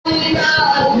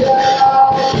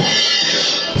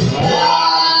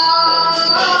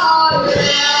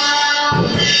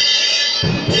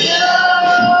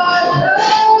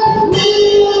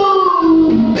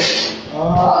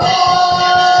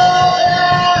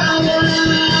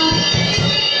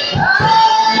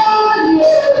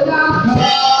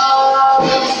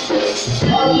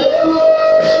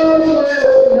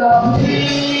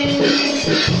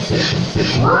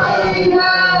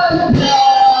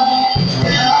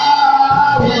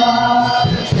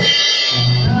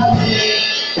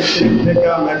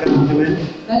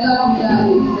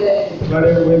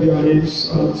Father, wave your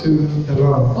hands unto the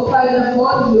Lord. Clap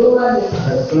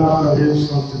your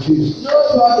hands unto Jesus.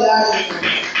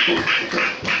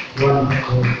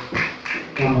 Wonderful.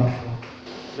 Wonderful.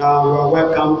 Now you are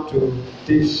welcome to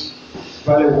this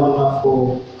very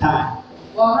wonderful time.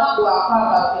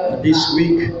 This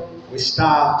week we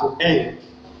start to end.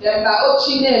 And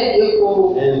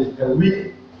a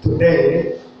week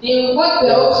today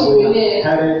we're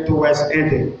heading towards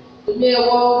ending. So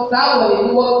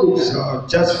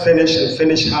just finish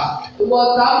hard.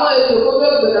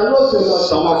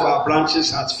 Some of our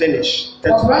branches has finished.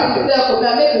 Yeah,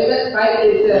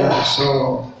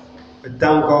 so we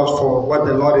thank God for what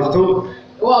the Lord is doing.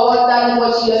 So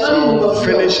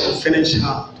finish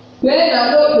hard.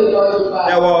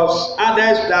 There was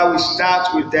others that we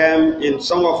start with them in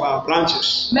some of our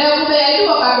branches. And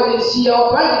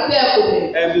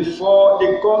before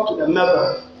they go to the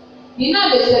mother, they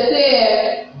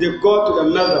go to the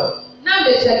mother.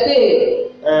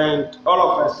 And all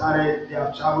of a sudden they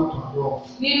have traveled to abroad.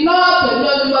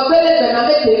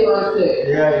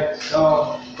 Yeah,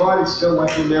 so God is still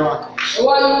working miracles.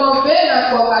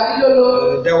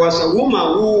 There was a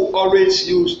woman who always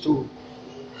used to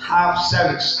have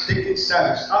service, taking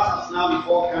service. As of now,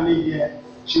 before coming here,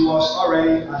 she was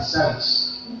already at service.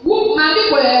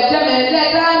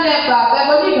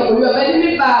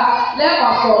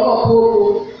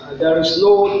 There is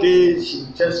no day she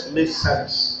just missed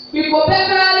service. She was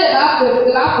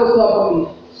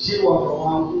the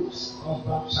one who's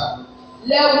husband child.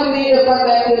 There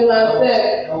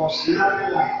was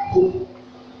nothing like hope.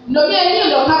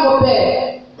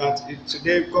 But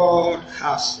today God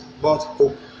has brought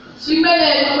hope.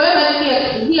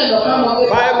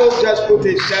 Bible just put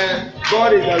it there.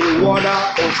 God is a rewarder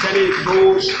concerning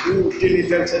those who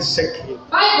diligently seek Him.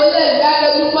 For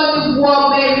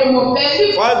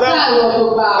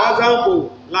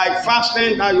example, like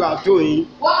fasting that you are doing,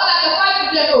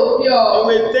 you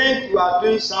may think you are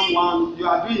doing someone, you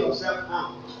are doing yourself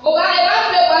harm. But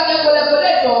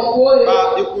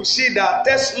you could see that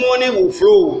testimony will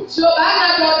flow.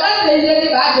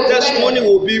 Testimony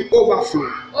will be overflow.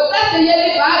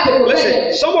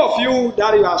 Listen, some of you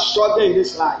that you are struggling in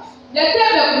this life, you don't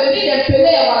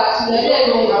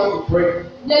know how to pray.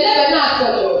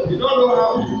 You don't know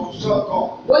how to consult God.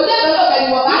 You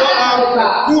don't have a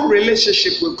good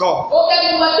relationship with God.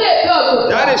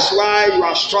 That is why you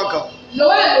are struggling.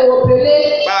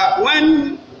 But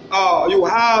when you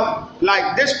have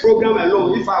like this program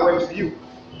alone, if I were to you,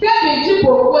 I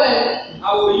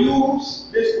will use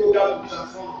this program to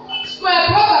transform.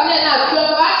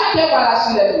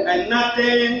 And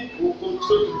nothing will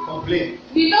control to complain.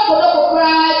 Look at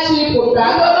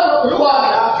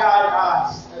that guy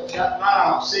that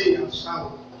I'm saying and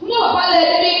shout. When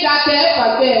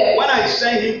I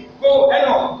say him, go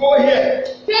here.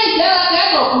 Do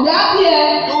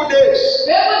this.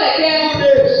 Do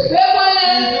this.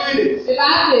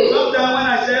 Sometimes when I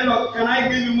say, look, can I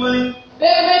give you money?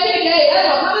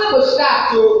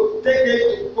 To take it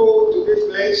to go to this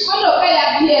place. He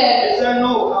said,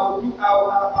 no,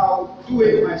 I'll do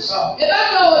it myself.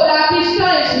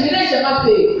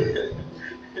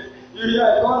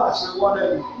 God has rewarded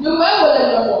me.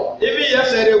 Even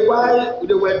yesterday, while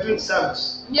they were doing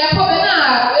service, he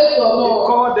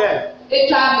called them. He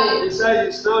said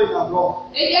he's now in abroad.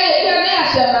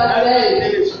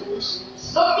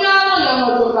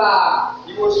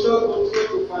 He was so controlled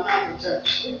to finance the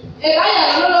church.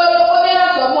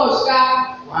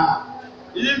 Wow.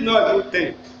 It is not a good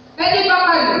thing.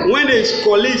 When his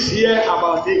colleagues hear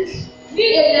about it,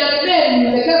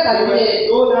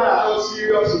 those that are not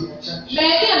serious in the church, when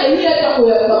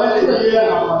they hear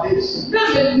about this, some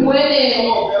of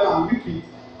them are weeping.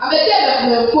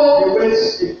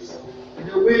 The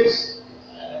ways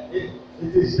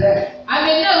it is there.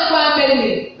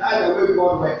 That's the way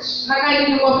God works.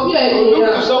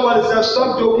 Look to somebody and say, stop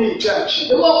joking in church.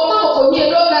 For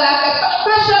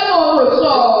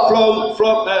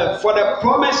the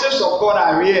promises of God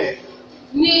are real.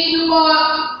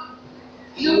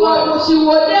 The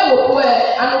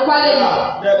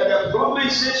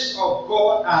promises of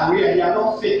God are real, they are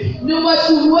not fake.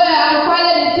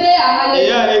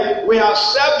 Yeah, we have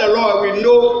served the Lord, we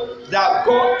know that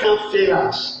God can fail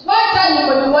us.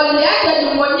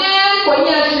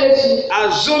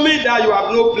 Assuming that you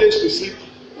have no place to sleep.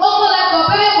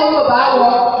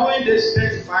 Doing this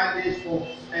 35 days from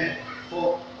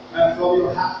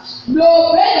your house.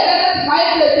 Before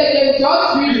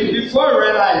you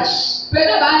realize,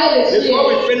 before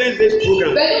we finish this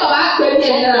program,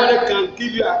 somebody can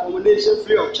give you accommodation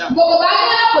free of charge.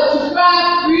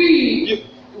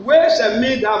 ways and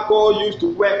means that God used to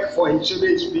work for His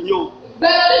children is beyond.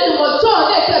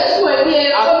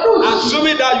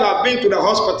 Assuming that you have been to the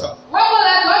hospital.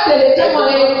 The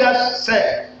doctor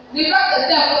said,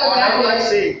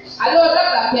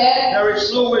 there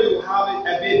is no way you have a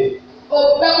baby.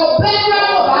 You may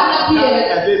be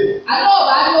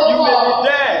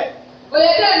there.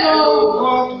 And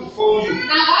God will phone you.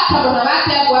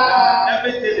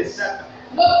 Everything is settled.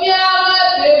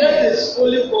 That is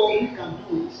only God who can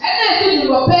do it.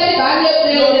 Not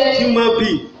human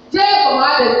being.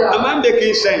 Am I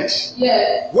making sense?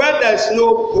 Yes. Where there is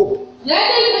no hope,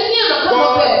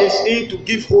 God is in to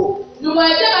give hope to His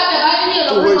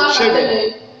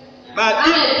children. But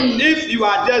if you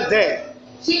are just there,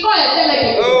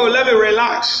 oh, let me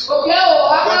relax.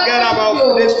 Forget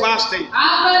about this fasting.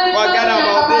 Forget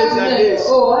about this and this.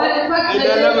 And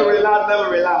then let me relax.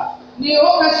 You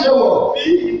will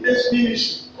be in this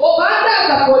ministry. Be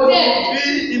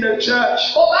in the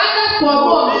church. Be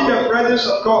in the presence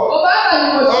of God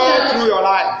all through your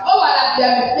life.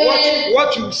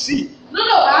 What you see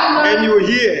and you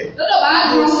hear, you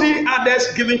will see others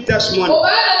giving testimony.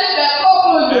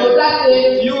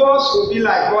 Yours will be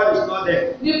like God is not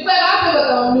there. A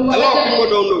lot of people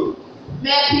don't know.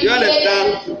 You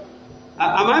understand?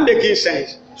 Am I making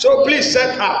sense? So please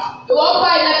set up.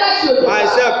 I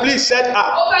said, please set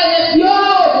up.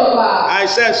 I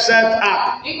said, set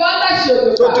up.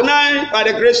 So tonight, by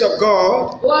the grace of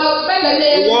God, let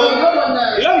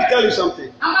me tell you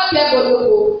something.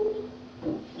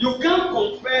 You can't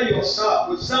compare yourself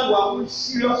with someone who is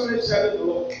seriously serving the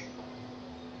Lord.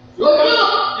 You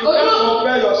can't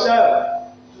compare yourself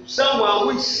to someone who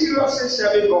is seriously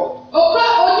serving God.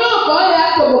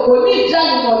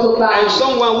 And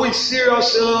someone who is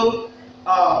seriously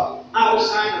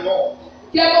outside the Lord.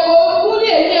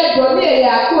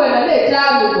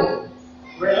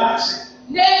 Relaxing.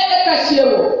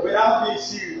 Without being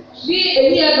serious.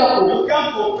 You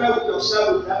can't compare with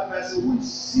yourself with that person who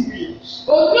is serious.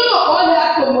 The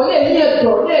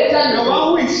one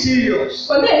who is serious.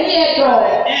 Or a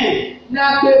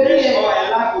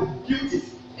life of beauty.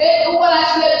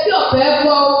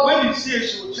 When you see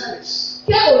it, you will jealous.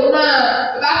 And the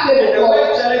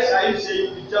word jealous, I say you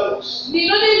will be jealous.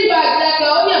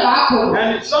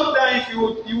 And sometimes you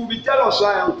will be jealous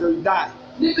until you die.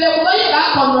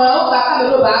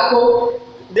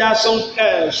 There are some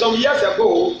years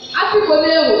ago,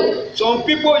 some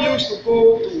people used to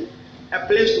go to a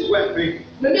place to go and pray.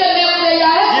 Hear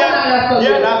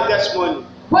that testimony.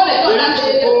 They used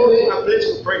to go to a place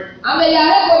to pray.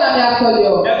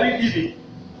 Every evening.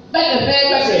 You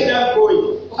see them going.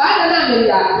 Go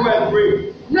and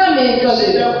pray. You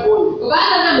see them going. Go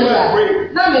and pray.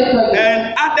 And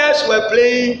others were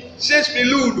playing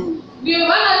Ludo.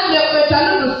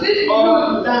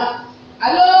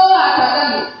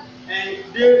 And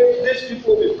these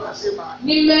people will be passing by. And they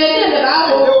will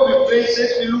be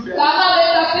playing Ludo.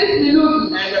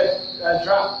 And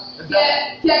drum.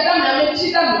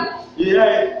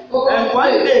 Yeah. And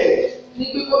one day,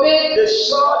 they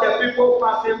saw the people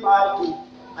passing by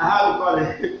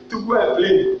to go and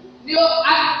play. They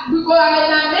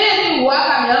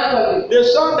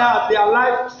saw that their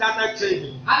life started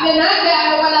changing.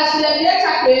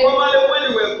 Normally, when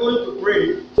they were going to pray,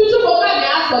 you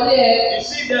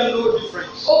see them no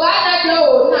difference.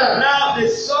 Now they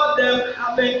saw them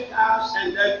having cars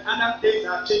and then other things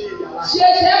are changing their life. What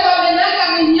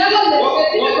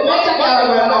they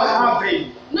were not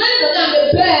having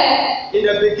in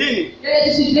the beginning, when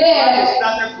they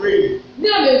started praying,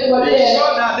 they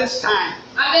saw that this time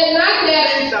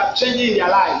things are changing in their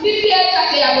life.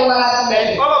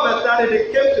 And all of a sudden they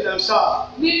came to themselves.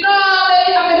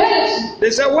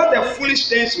 They said, what the foolish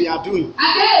things we are doing.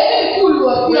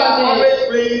 We are always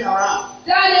playing around.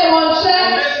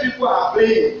 And these people are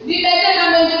playing.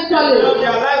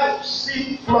 Their life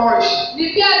seems flourishing.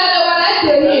 Look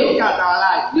at our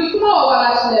life.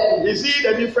 You see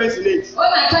the difference in it. So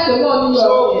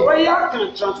prayer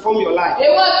can transform your life.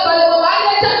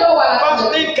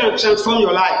 Fasting can transform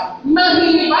your life.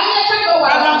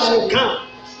 Balance will come.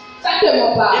 In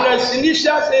the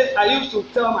initial days, I used to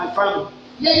tell my family,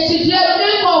 I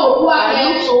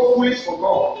look so foolish for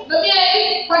God. But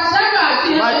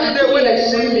today when they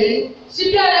see me,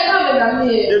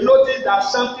 they notice that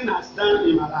something has done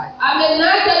in my life.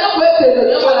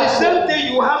 So the same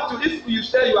thing you have to, if you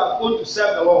say you are going to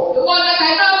serve the Lord, as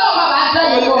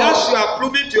you are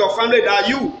proving to your family that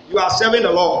you are serving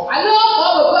the Lord.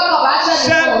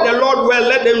 Serve the Lord well.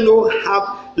 Let them know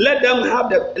let them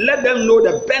know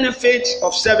the benefits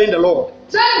of serving the Lord.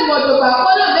 Let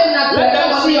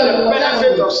them see the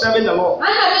benefit of serving the Lord.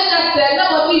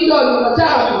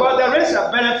 Because there is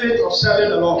a benefit of serving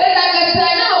the Lord. But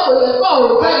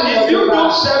if you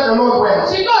don't serve the Lord well,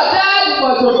 you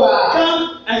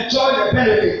can't enjoy the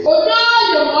benefit.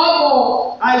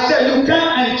 I said you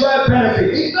can't enjoy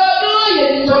benefit.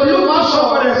 So look at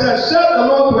somebody and say, serve the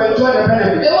Lord to enjoy the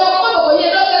benefit.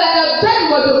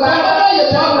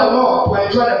 Serve the Lord to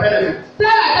enjoy the benefit.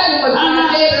 Anna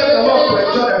serve the Lord to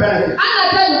enjoy the benefit.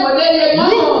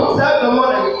 Ruth serve the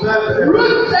Lord and enjoy the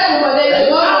benefit.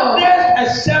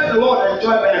 Accept the Lord and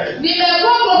enjoy benefit.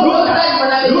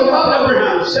 Look at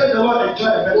Abraham, serve the Lord and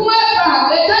enjoy the benefit.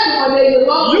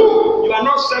 You are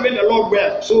not serving the Lord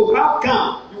well, so how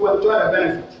come you will enjoy the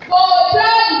benefit?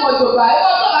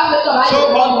 So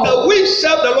until we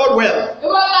serve the Lord well,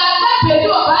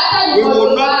 we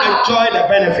will not enjoy the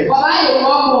benefit.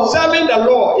 Serving the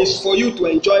Lord is for you to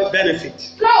enjoy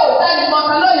benefits.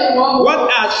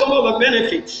 What are some of the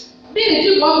benefits? Maybe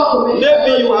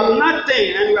you have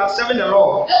nothing and you are serving the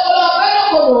Lord.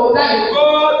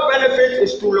 God's benefit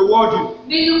is to reward you.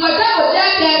 Maybe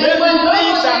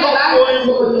things are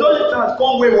not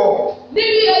going wayward. But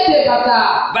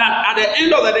at the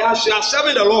end of the day, as you are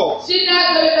serving the Lord, then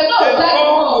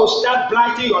God will start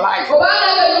blighting your life.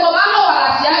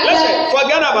 Listen,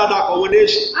 forget about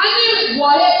accommodation.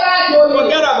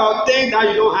 Forget about things that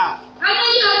you don't have.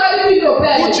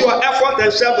 Put your effort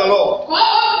and serve the Lord.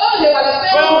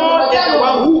 God is the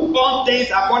one who owns things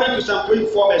according to Psalm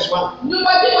 24 verse 1.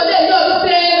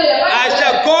 I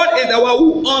said God is the one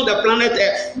who owns the planet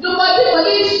Earth,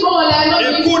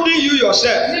 including you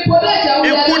yourself,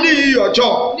 including you your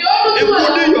job,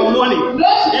 including your money,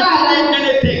 including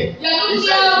anything. He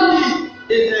said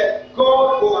He is the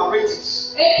God over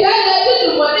riches.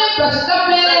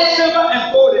 Silver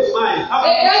and gold is mine.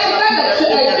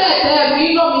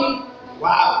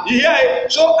 Wow. You hear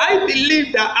it? So I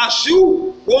believe that as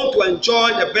you want to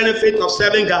enjoy the benefit of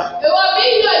serving God, you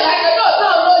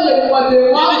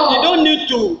don't need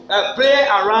to play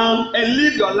around and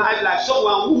live your life like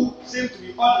someone who seems to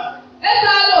be ordinary.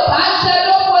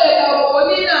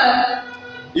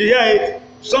 You hear it?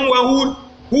 Someone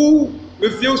who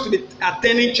refuse to be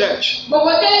attending church.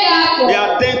 They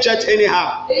attend church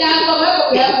anyhow.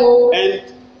 And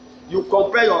you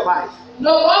compare your life.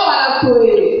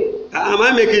 Am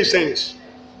I making sense?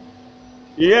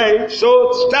 Yeah.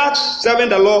 So start serving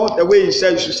the Lord the way He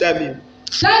said you should serve Him.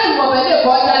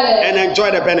 And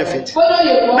enjoy the benefit.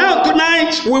 Now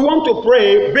tonight we want to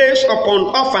pray based upon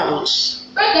orphans.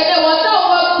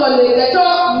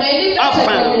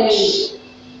 Orphans.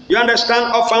 You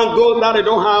understand? Orphans, those that they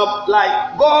don't have,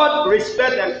 like God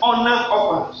respect and honor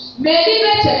orphans.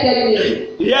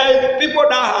 Yeah, people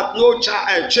that have no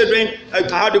children,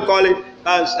 how do you call it,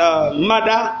 as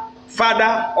mother,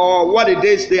 father, or what it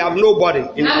is, they have nobody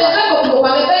in the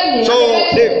life. So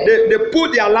they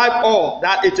put their life all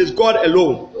that it is God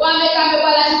alone.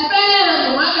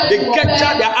 They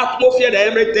capture their atmosphere and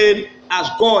everything as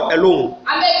God alone.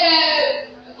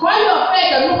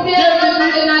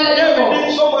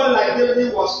 David, someone like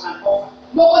David was an orphan.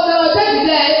 That's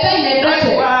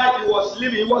why he was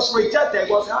living. He was rejected.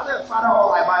 He was either a father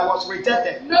or but he was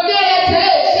rejected.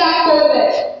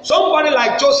 Somebody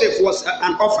like Joseph was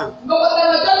an orphan.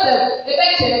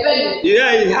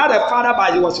 Yeah, he had a father,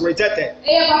 but he was rejected.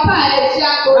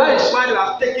 That is why they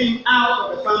have taken him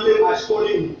out of the family by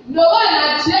scolding him.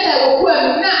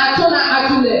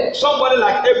 Somebody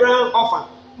like Abraham, orphan.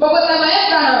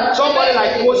 Somebody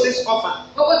like Moses, orphan.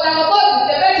 Some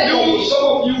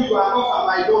of you are orphan,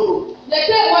 but you don't know. And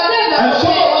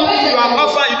some of you are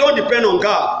orphan, you don't depend on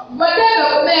God.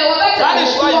 That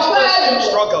is why you still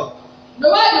struggle.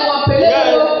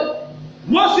 Yeah.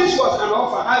 Moses was an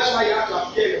orphan. That's why you have to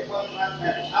appear in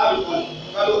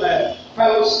the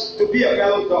fellows to be a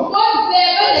fellow dog.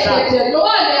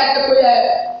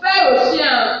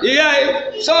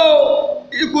 Yeah. So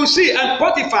you could see, and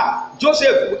Potiphar,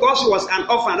 Joseph, because he was an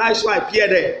orphan, that's why he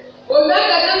appeared there.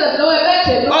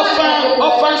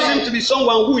 Orphan seems to be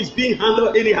someone who is being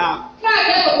handled anyhow.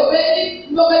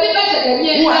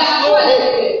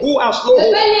 Who has no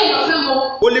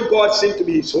hope. Only God seems to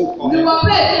be his hope. Am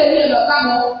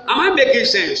I making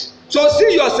sense? So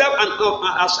see yourself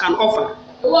as an orphan.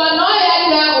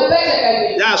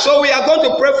 Yeah, so we are going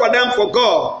to pray for them, for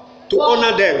God to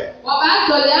honor them.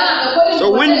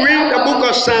 So when we read the book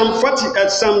of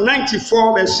Psalm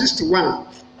 94 verse 61,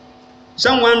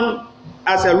 someone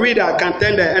as a reader can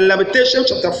tell them, and Leviticus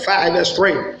chapter 5 verse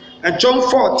 3, and John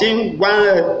 14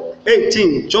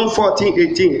 18, John 14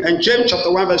 18, and James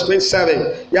chapter 1 verse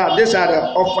 27. Yeah, these are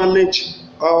the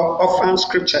orphan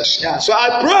scriptures. Yeah. So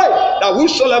I pray that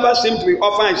whosoever seems to be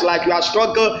orphan is like you are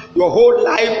struggling your whole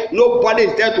life. Nobody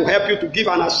is there to help you, to give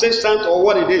an assistance or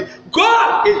what it is.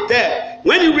 God is there.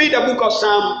 When you read the book of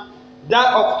Psalm,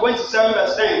 that of 27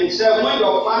 verse 10, it says, when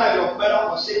your father and your mother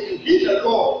forsake you, he the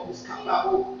Lord is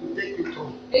capable to take you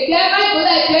through.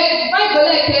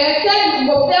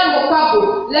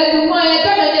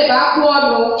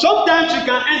 Sometimes you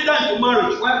can enter into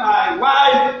marriage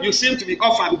why you seem to be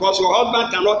orphan because your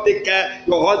husband cannot take care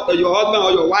your husband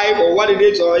or your wife or what it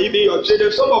is, or even your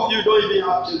children. Some of you don't even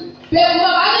have children.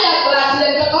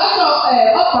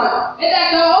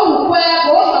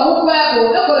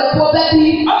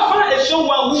 Orphan is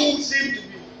someone who seems to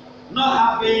be not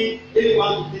having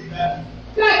anyone to take care of.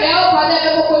 So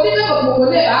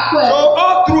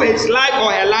all through his life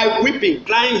or her life, weeping,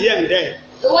 crying here and there.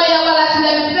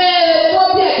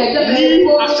 Need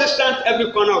assistance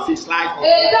every corner of his life.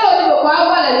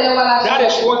 That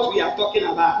is what we are talking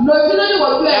about.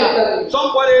 Yeah.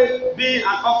 Somebody being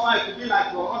an orphan, it could be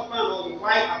like your husband or your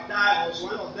wife have died, or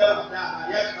one of them have died,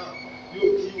 and yet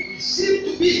you seem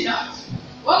to be that.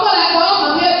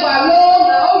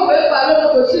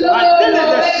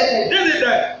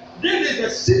 This is the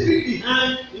secret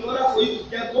behind in order for you to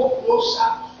get more closer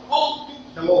unto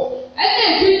the Lord. Look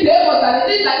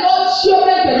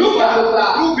at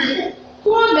two people.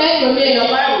 In the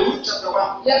Bible, Luke chapter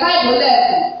 1.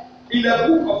 In the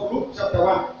book of Luke chapter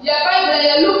 1. Yeah,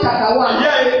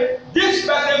 this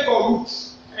person called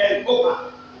Ruth and Oprah.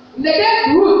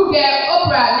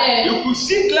 You could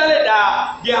see clearly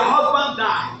that their husband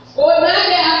died.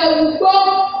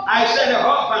 I said the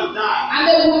husband died.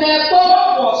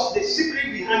 What was the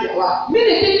secret behind their life? They were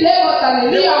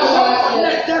so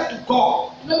connected to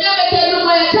God. I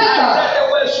said they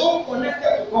were so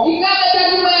connected to God. Look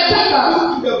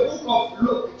to the book of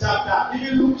Luke chapter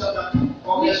 2,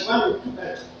 or verse 1 to 2.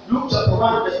 Luke chapter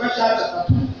 1, the special chapter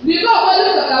 2. There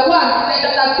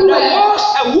was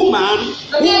a woman who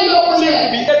seemed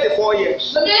to be 84 years.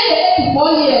 Why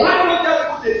not just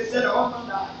put it said the husband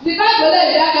died? The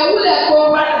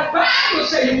Bible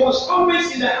says he was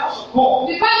always in the house of God.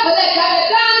 You know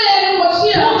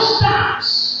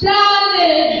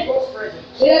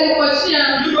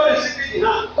the secret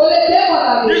behind.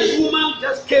 This woman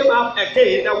just came out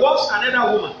again. There was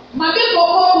another woman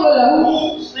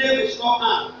whose name is not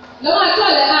Anne. The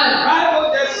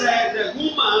Bible just says the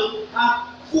woman had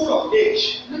full of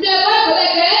age. But the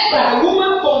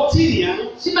woman continued.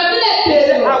 She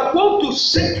said, I want to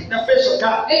seek the face of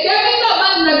God. And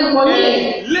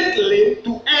lately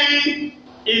to end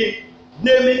in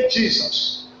naming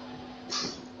Jesus.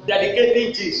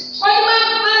 Dedicating Jesus. Wow,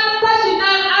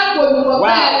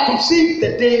 to see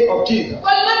the day of Jesus. To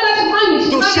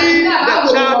see the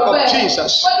child of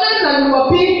Jesus.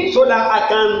 So that I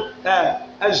can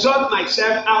exalt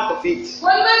myself out of it.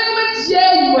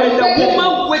 And the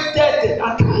woman waited at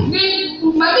that time.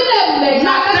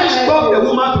 Nothing stopped the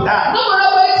woman to die.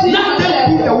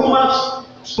 Nothing put the woman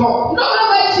stop. That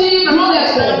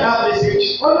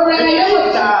message.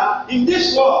 In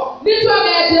this world, you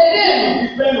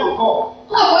depend on God.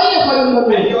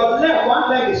 And your leg, one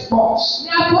leg is crossed.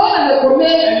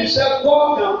 And you say,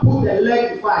 God can put the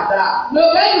leg before I die.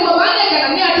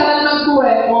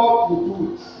 God will do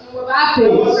it.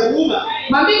 There was a woman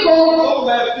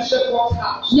somewhere at Bishop Watts'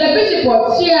 house.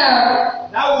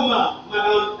 That woman,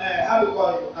 Madam, how do you call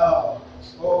it?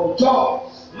 Joy.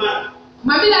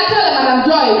 Madam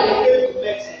Joy. I came to meet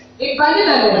her. I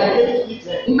came to meet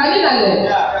her.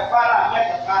 Yeah, the father, I met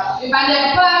the father.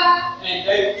 And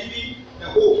then even the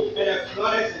hope and the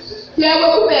brothers and sisters.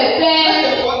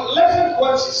 Listen to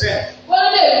what she said.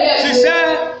 She said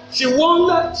she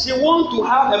want to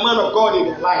have a man of God in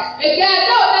her life.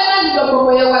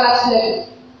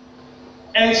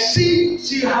 And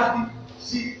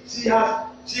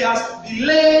she has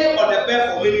delayed on the bed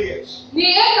for many years. But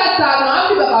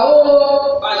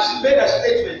she made a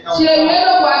statement. She said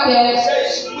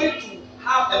she went to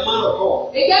have a man of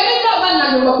God.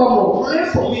 Pray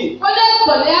for me.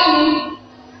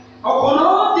 Upon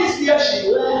all this year she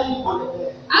learned on the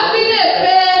bed.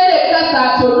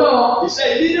 He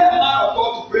said he needed a man of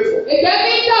God to pray for. He can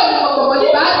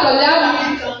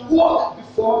walk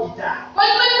before he died.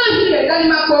 And I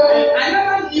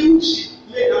never knew she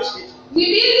made that statement. One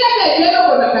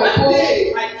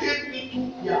day I came into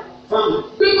their family.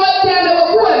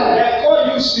 And God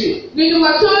used me.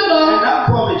 And that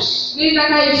promise came to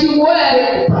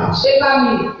pass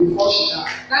before she died.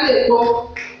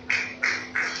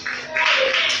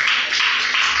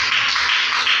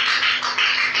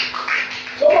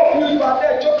 Some of you are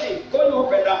there joking, don't know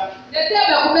better.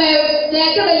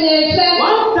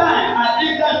 One time I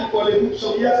entered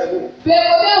some years ago. The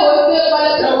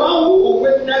one who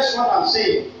witnessed what I'm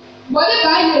saying. It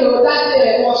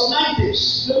was 90s.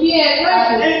 I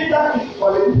entered into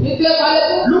Kolebu.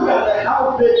 Look at how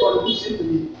big Kolebu seemed to be.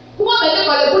 I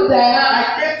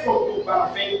came from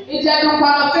Duparafin.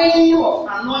 Full of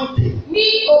anointing.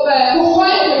 Full of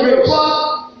grace.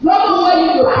 Full of glory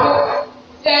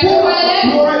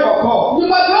of God.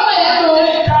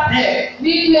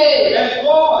 And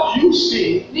God used me.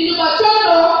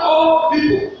 All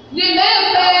people.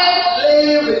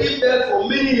 Lived with them for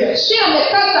many years.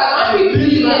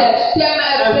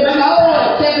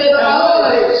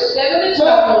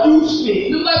 God used me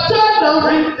to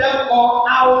bring them all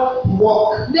out to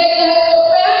work.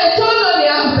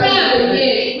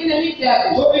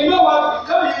 So you know what? You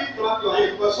can't even clap your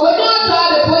hands because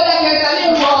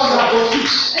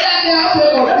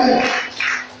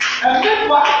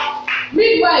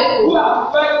midwife who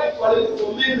have worked in Kolebu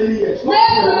for many years. Her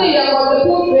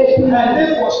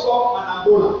name was called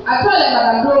Manandola.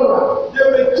 They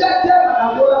rejected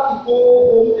Manandola to go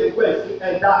home and work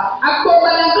and die.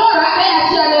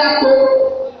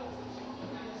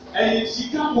 And she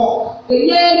can't walk for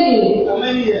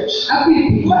many years. Go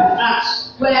and ask.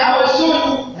 I will show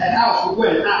you her house to go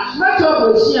and ask.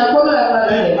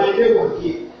 And my neighbor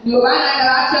here. You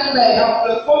have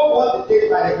performed all the things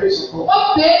by the grace of God.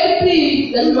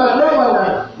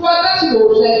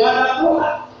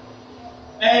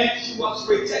 And she was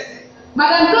rejected. And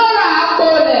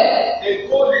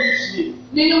God used me.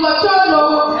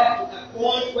 God had to the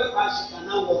point where she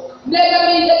cannot walk. I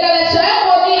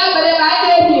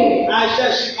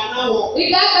said she cannot walk. I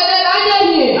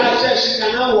said she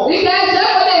cannot walk.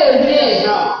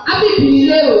 Now,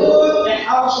 go and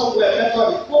house somewhere better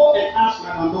before and ask my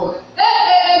mother.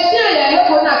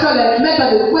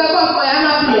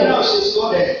 And now she's not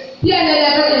there.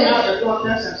 Now the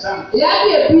doctors and some. The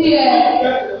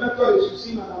method is to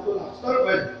see my mother. Stop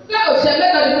it.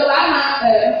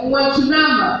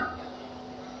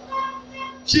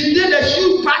 She did a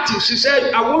huge party. She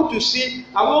said, I want to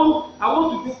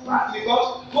do party because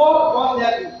God brought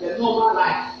her to the normal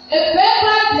life. And they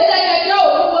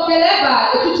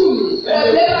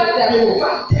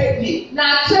invited me. I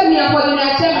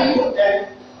told them,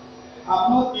 I'm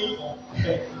not in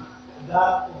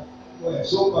for that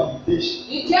so invitation.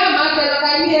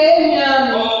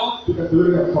 To the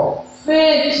glory of God.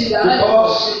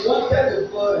 Because she wanted to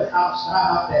build a house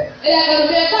out there. And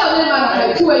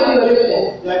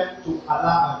to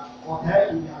allow for her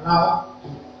to be allowed to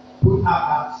put her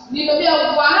house. The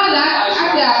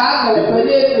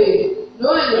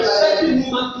second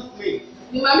woman took me.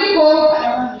 I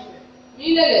never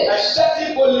knew it. A certain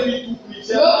old lady took me.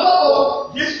 Said,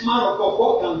 this man of God,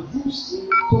 God can use him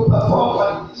to perform what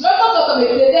he is.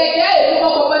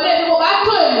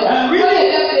 And really,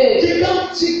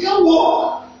 she can't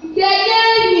walk.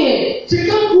 She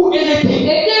can't do anything.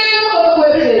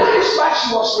 That is why she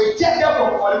was rejected from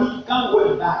Kolebu. You can't go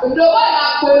in that. Put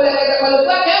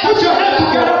your hand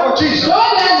together for Jesus.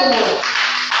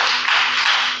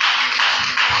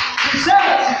 She said,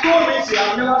 she told me, she had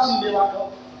never seen miracle,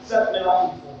 except miracle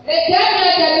before.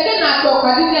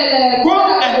 Go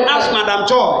and ask Madam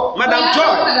Joy. Madam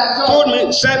Joy told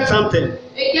me, said something.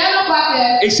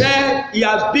 He said he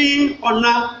has been on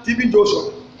TV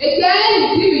Joseph.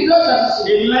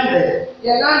 In London.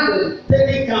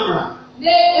 Taking camera.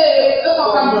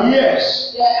 For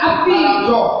years. Madam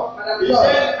Joy. He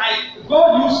said, God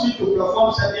used me to perform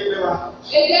certain miracles.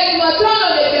 He said,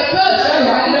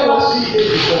 I never seen it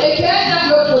before.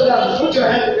 Put your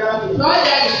hand together.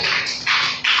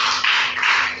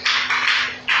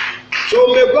 So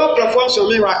may God perform some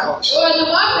miracles. I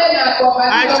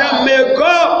said, may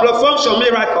God perform some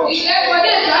miracles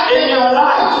in your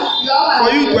life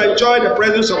for you to enjoy the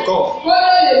presence of God.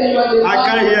 I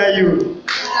can't hear you.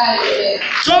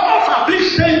 So often,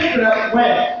 please change to the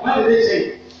word. What did they say?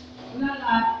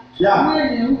 Yeah.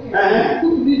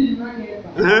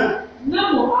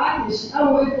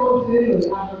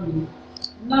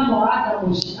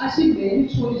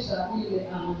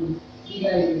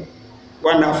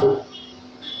 Wonderful.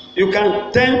 You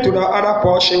can turn to the other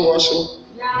portion also.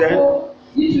 Then.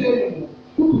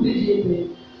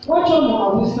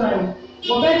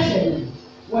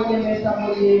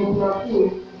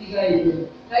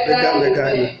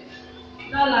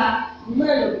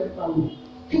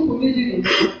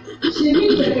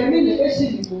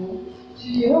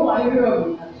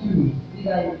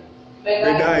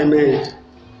 Amen.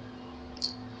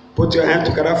 Put your hand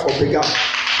together for bigger.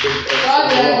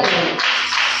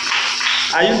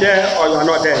 Are you there or you are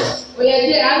not there?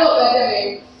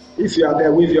 If you are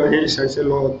there, wave your hands and say,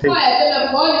 Lord, thank you.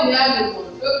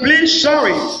 Please,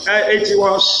 sorry, it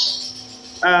was,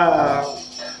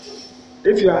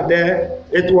 if you are there,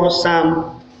 it was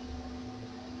Psalm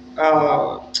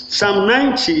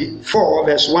 94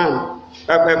 verse 1.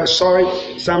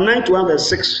 Psalm 91 verse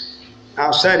 6.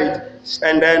 I've said it.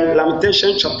 And then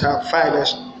Lamentation chapter 5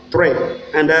 verse 3.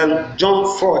 And then John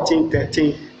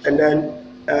 14:13. And then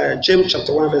James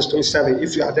chapter 1 verse 27.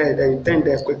 If you are there, then turn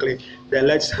there quickly. Then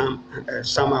let's sum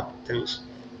up things.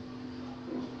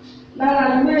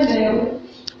 Amen.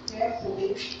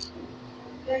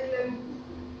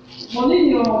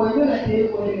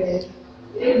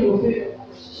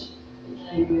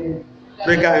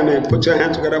 Put your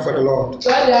hand together for the Lord.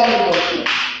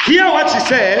 Hear what he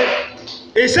said.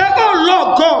 He said, "Oh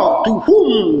Lord God, to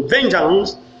whom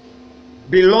vengeance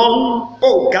belong,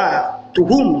 oh God, to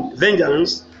whom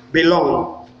vengeance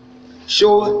belong,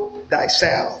 show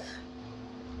thyself."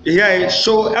 Yeah,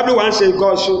 show. Everyone say,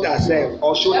 God, show thyself,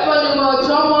 or show thyself.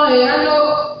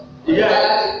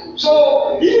 Yeah.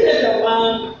 So he is the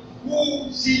one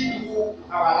who sees through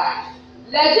our life.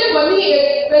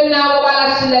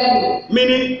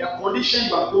 Meaning the condition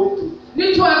you are going through.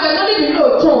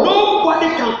 Nobody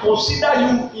can consider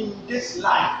you in this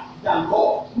life than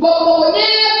God. Nobody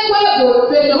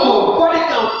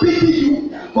can pity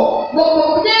you than God.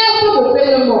 Nobody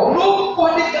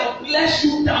can bless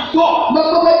you than God.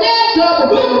 Nobody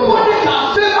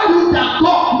can favor you than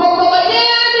God. Nobody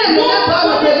can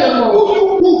do you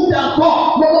good than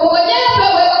God.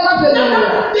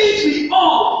 Things we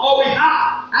own or we have.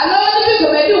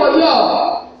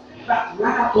 But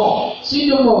rather God.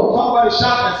 Somebody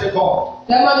shout and say God.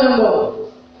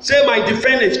 Say my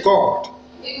defense is God.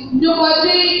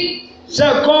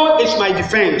 Say God is my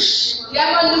defense.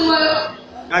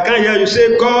 I can't hear you.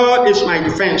 Say God is my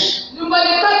defense.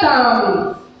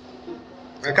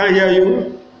 I can't hear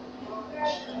you.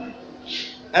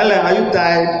 Ellen, are you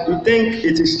tired? You think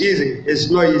it is easy? It's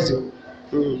not easy.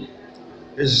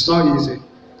 It's not easy.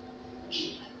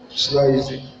 It's not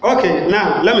easy. Okay,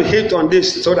 now let me hit on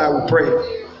this so that we pray.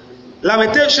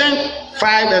 Lamentation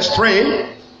 5 verse 3.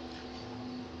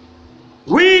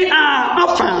 We are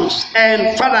orphans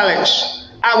and fatherless.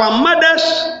 Our mothers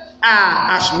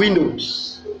are as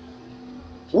widows.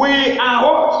 We are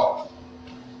what?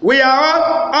 We are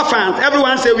what? Orphans.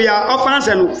 Everyone say we are orphans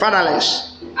and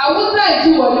fatherless.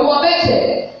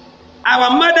 Our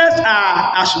mothers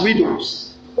are as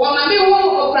widows. Look,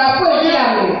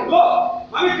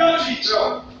 mommy can't teach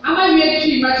you. I'm not going to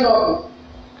teach you.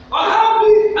 I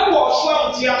was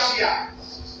sworn to Asia.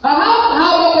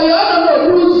 How you don't know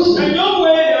rules? The young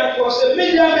way that was a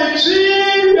media material.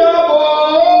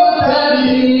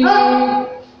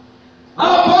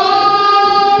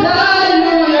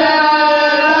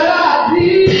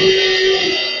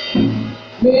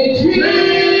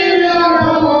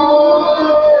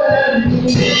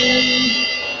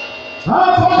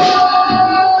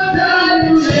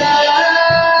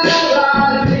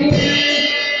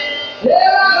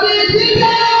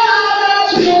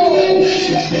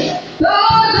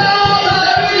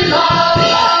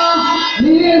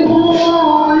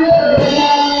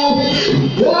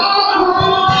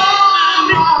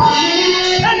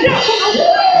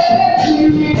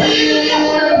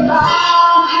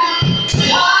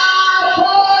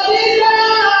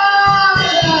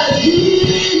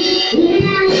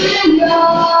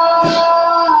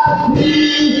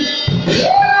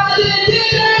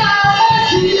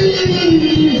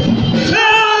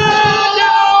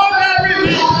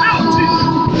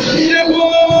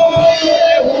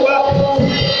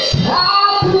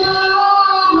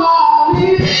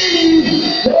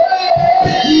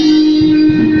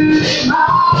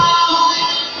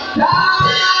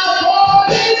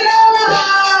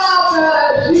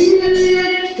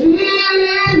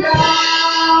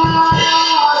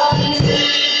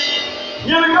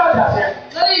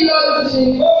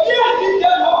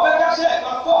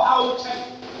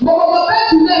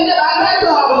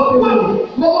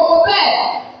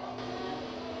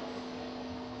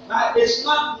 It's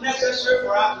not necessary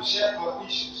for us to share our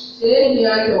issues. When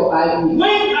I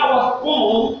was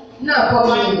born, my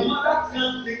mother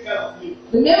can't take care of me.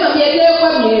 So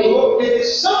it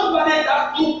is somebody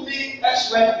that took me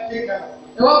elsewhere to take care of me.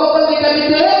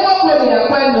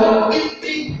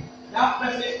 That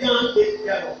person can't take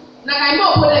care of me.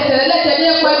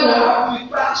 We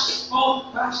pass on.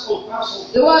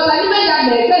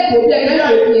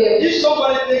 If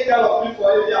somebody take care of me for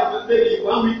maybe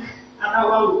 1 week, another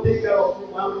one will take care of you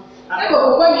 1 week. And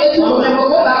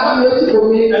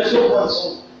so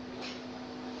forth.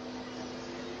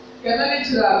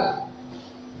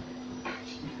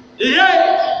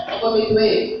 Yeah.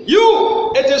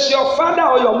 You, it is your father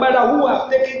or your mother who have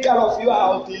taken care of you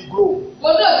until you grow.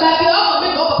 Like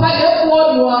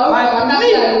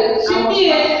me,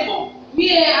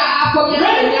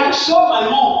 when I saw my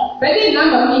mom, I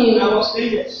was 10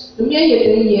 years. I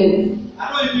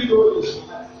don't even know this.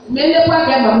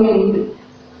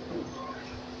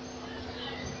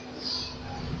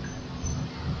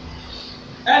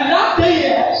 And that 10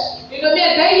 years,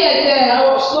 I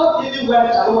was not even where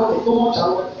I was.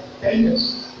 10 years.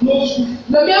 No school.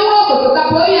 So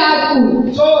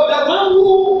the one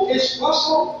who is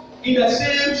also in the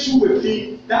same shoe with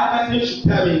me, that person should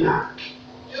tell me now.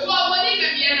 The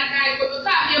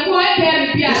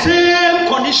same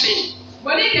condition.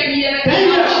 10 years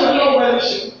you don't wear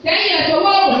shoe. 10 years you don't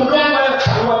wear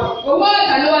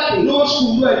no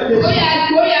school, no education.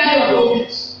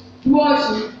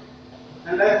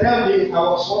 And they tell me I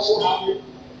was also happy.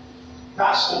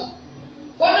 That's all.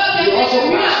 One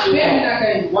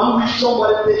week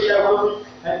somebody take care, 1 week,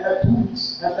 and then 2 weeks,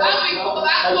 and then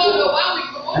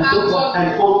and so on.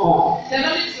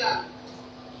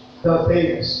 The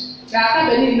things. The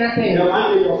one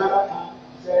day your mother came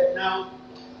said, now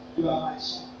you are my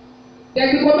son. And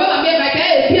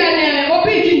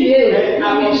I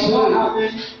was not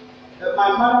having, my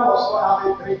mother was not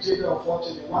having 3 children or 4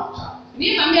 children, 1 child.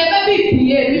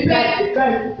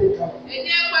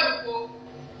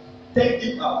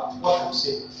 Think about what I'm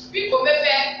saying.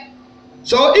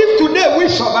 So if today we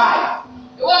survive,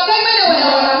 to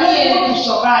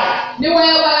survive,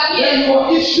 then your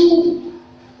issue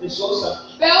is so simple.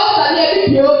 Then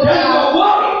your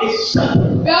worry is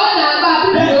simple.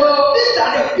 These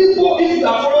are the people, if you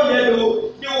are following them,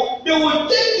 they will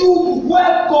take you to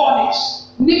where God is.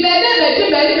 Not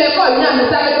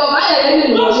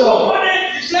somebody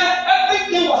to say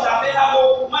everything was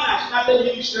available when I started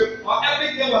ministry, or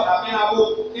everything was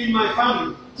available in my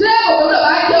family.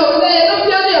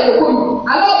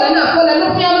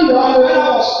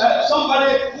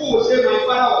 Somebody who will say my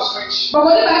father was rich. My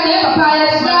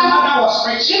mother was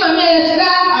rich.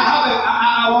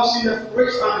 I was in a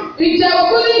rich family. I've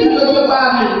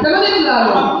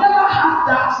never had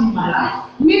that in my life.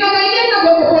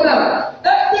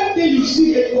 Everything you see,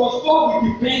 it was all with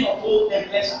the pain of all the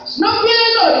blessings. It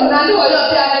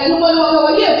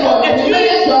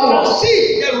means to see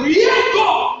the real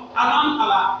God around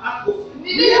our atmosphere.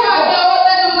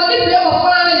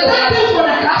 Starting from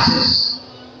the classes.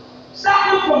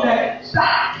 Starting from the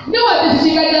start.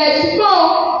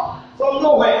 From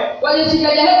nowhere.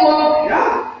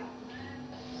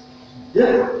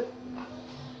 Yeah.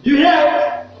 You hear?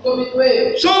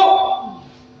 So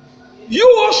you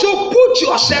also put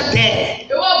yourself there.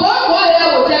 I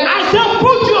said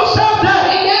put yourself there.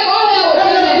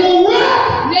 It will work.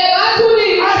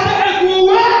 I said it will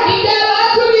work.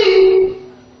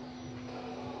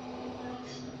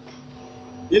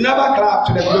 You never clap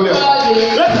to the glory of God.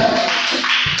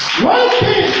 One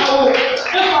thing I will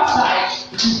emphasize.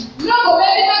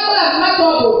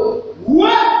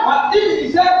 What if he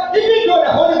said, even though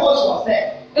the Holy Ghost was there,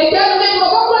 they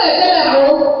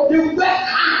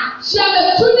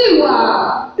work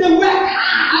hard. They work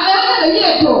hard.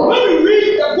 When we read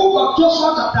the book of Joshua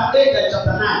chapter 8 and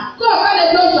chapter 9,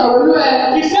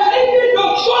 he said, even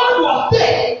though John was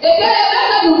there, they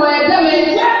worked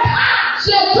hard.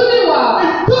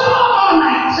 They toiled all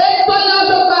night.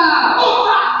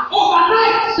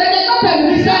 Overnight.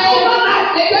 He said,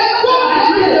 overnight.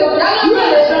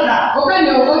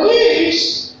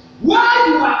 While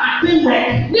you are at the work,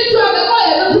 you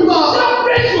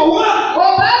separate your work.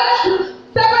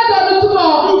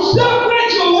 You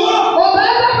separate your work.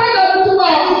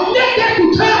 And you take it to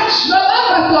church.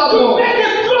 You make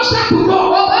it closer to God.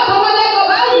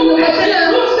 You make it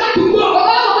closer to God.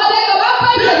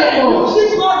 You see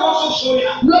God also showing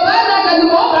up.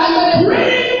 Bring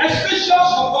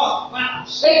expressions of God.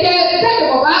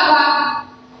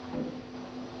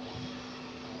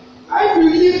 I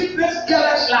believe this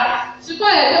careless life.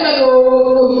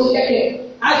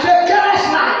 I said careless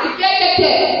life.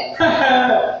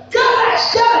 Careless.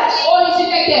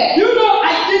 You know I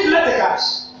did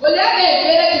electricals.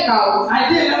 I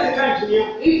did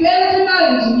electrical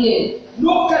engineer.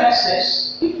 No carelessness.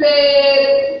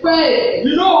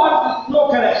 You know what? No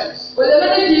carelessness. Go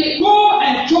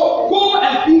and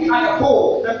be at the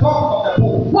pole, the top of the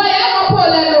pole.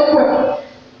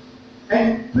 And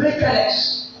play careless.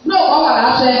 No,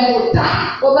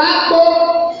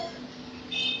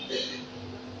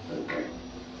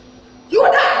 you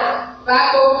die.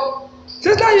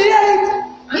 Sister, you hear it?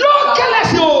 No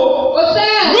carelessness,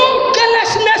 no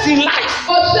carelessness in life.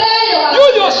 You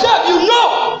yourself, you know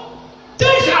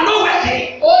things are not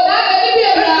working.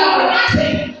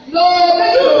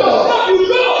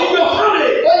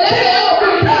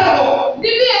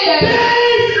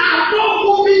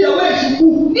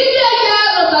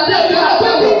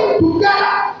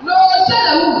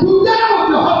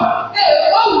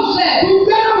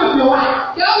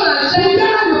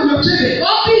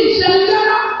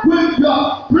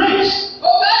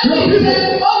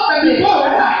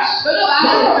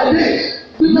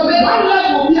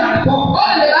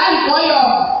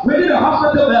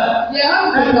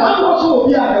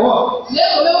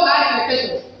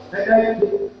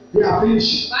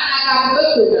 finish.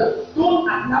 Don't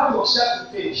allow yourself to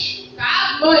finish.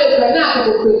 So work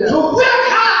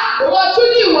hard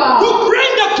to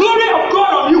bring the glory of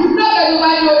God on you.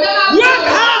 Work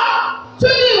hard to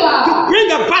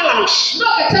bring a balance. So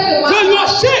you are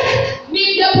sick.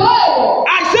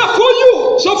 I said for you,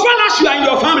 so far as you are in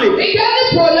your family, bring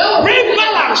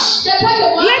balance. Let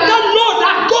them know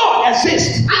that God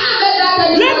exists.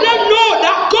 Let them know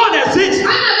that God exists.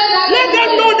 Let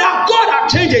them know that God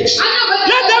has changes.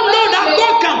 Let them know that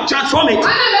God can transform it.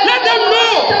 Let them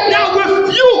know that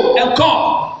with you and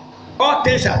God, all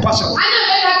things are possible.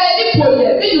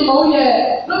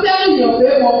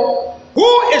 Who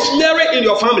is Mary in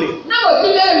your family?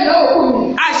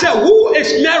 I said, who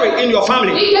is Mary in your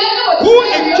family? Who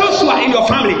is Joshua in your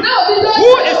family?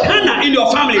 Who is Hannah in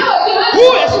your family? Who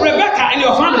is Rebecca in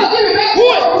your family? Who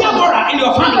is Deborah in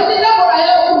your family?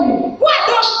 Who are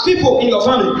those people in your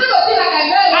family?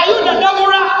 Are you the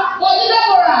Deborah?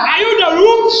 Are you the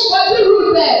roots?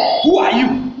 Who are you?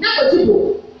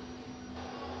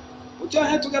 Put your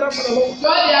hand together for the Lord.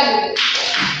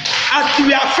 As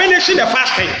we are finishing the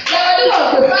fasting,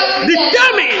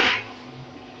 determine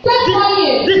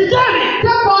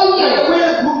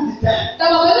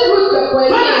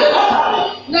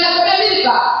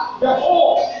the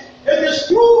whole. It is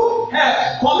through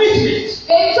her commitment.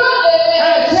 Her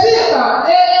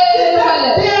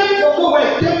came from nowhere.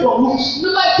 It came from roots. I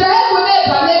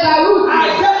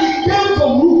said it came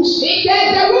from roots.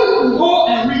 Go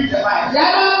and read the Bible.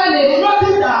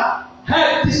 Nothing that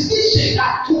her decision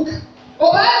that took.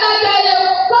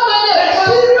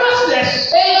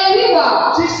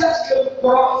 Jesus came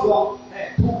brought from her.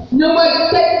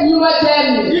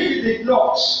 If you did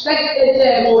not,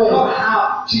 you will not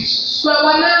have Jesus.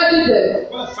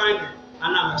 We'll find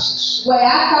analysis.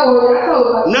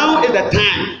 Now is the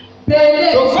time.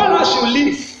 So far as you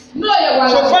live,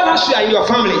 so far as you are in your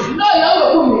family,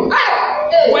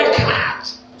 work hard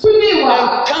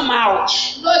and come out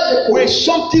with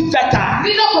something better.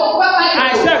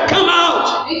 I said, come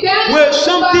out with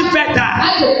something better,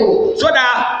 so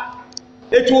that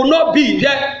it will not be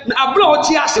there.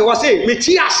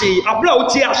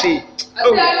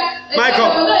 Oh my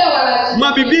God,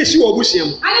 my baby is your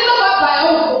bushim.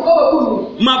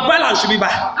 My balance should be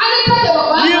back.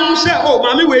 You say, oh,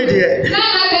 mommy, wait here.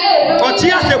 Or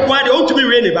tears the point, they ought to be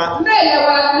raining back. Or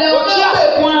tears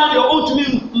the point, they ought to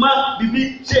be my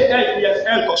baby say, yes,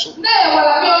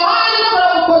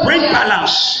 bring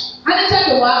balance.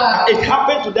 It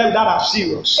happened to them that are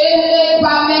serious.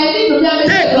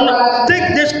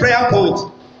 Take this prayer point.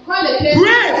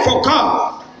 Pray for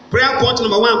God. Prayer point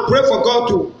number 1. Pray for God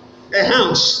to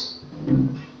enhance.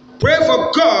 Pray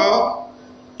for God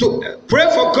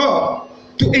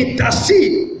to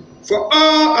intercede for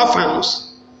all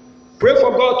orphans. Pray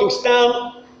for God to stand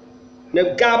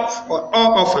the gap for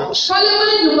all orphans. To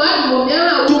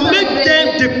make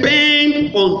them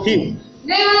depend on Him.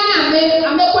 Because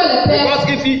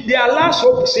if their last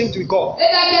hope seems to be God,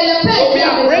 so we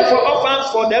are praying for orphans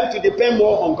for them to depend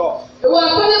more on God.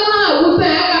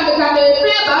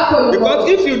 Because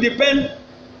if you depend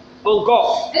on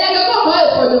God,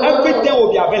 everything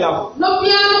will be available.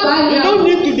 You don't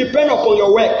need to depend upon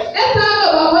your work.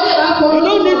 You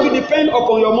don't need to depend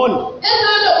upon your money.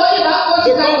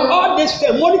 Because all this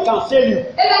time, money can fail you.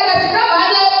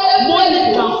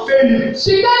 Money can fail you.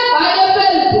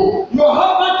 Your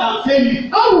husband can fail you.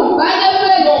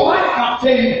 Your wife can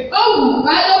fail you.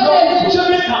 Your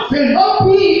children can fail you.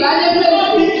 Nobody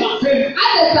can fail you.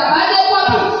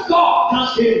 God can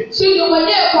fail you.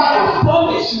 I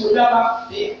promise you will never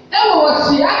fail.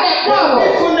 Your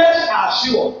faithfulness are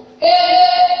sure.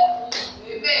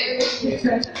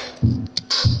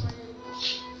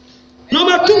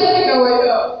 Number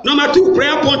two,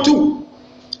 prayer point 2.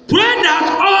 Pray that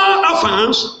all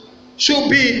orphans should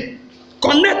be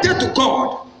connected to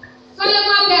God, to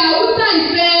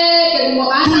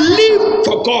live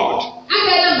for God,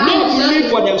 not to live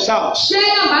for themselves or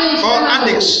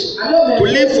others, to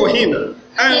live for Him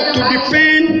and to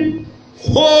depend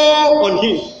whole on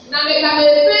Him.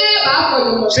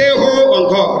 Say whole on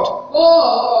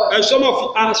God. And some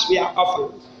of us, we are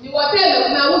orphans.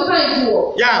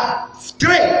 Yeah.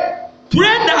 3.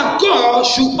 Pray that God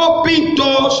should open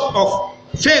doors of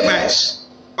favors,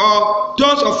 or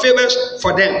doors of favors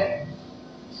for them,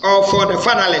 or for the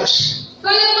fatherless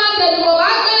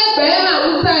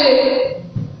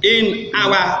in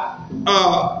our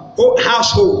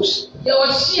households,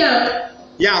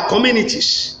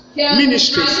 communities,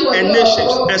 ministries, and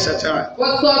nations, etc. 4.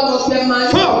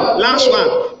 Last one.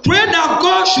 Pray that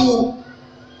God should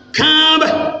come.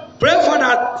 Pray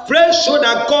so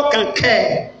that God can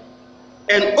care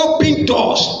and open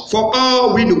doors for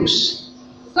all widows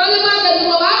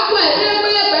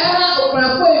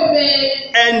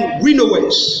and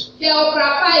winnowers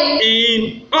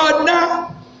in order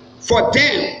for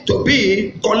them to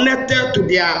be connected to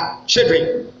their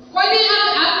children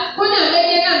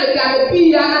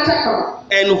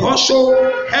and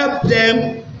also help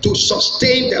them to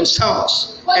sustain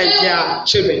themselves and their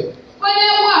children.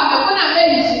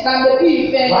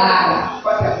 Wow,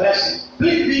 what a blessing.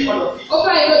 Please be on your feet.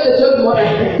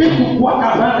 People walk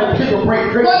around and begin to pray.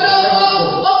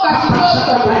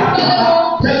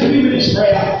 Just 3 minutes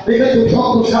prayer. Begin to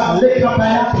talk to God. Lift up my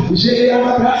hand.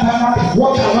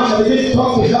 Walk around and begin to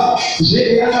talk to God.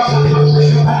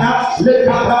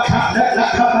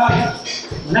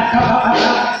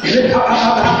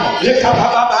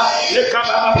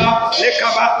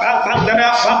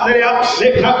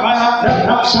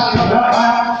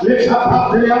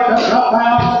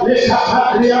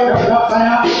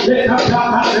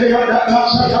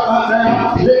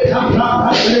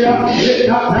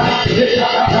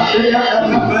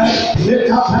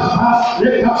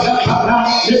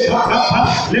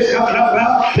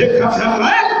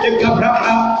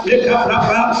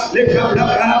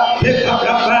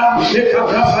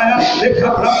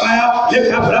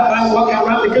 Walk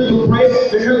around, begin to pray,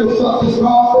 begin to talk to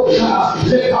God.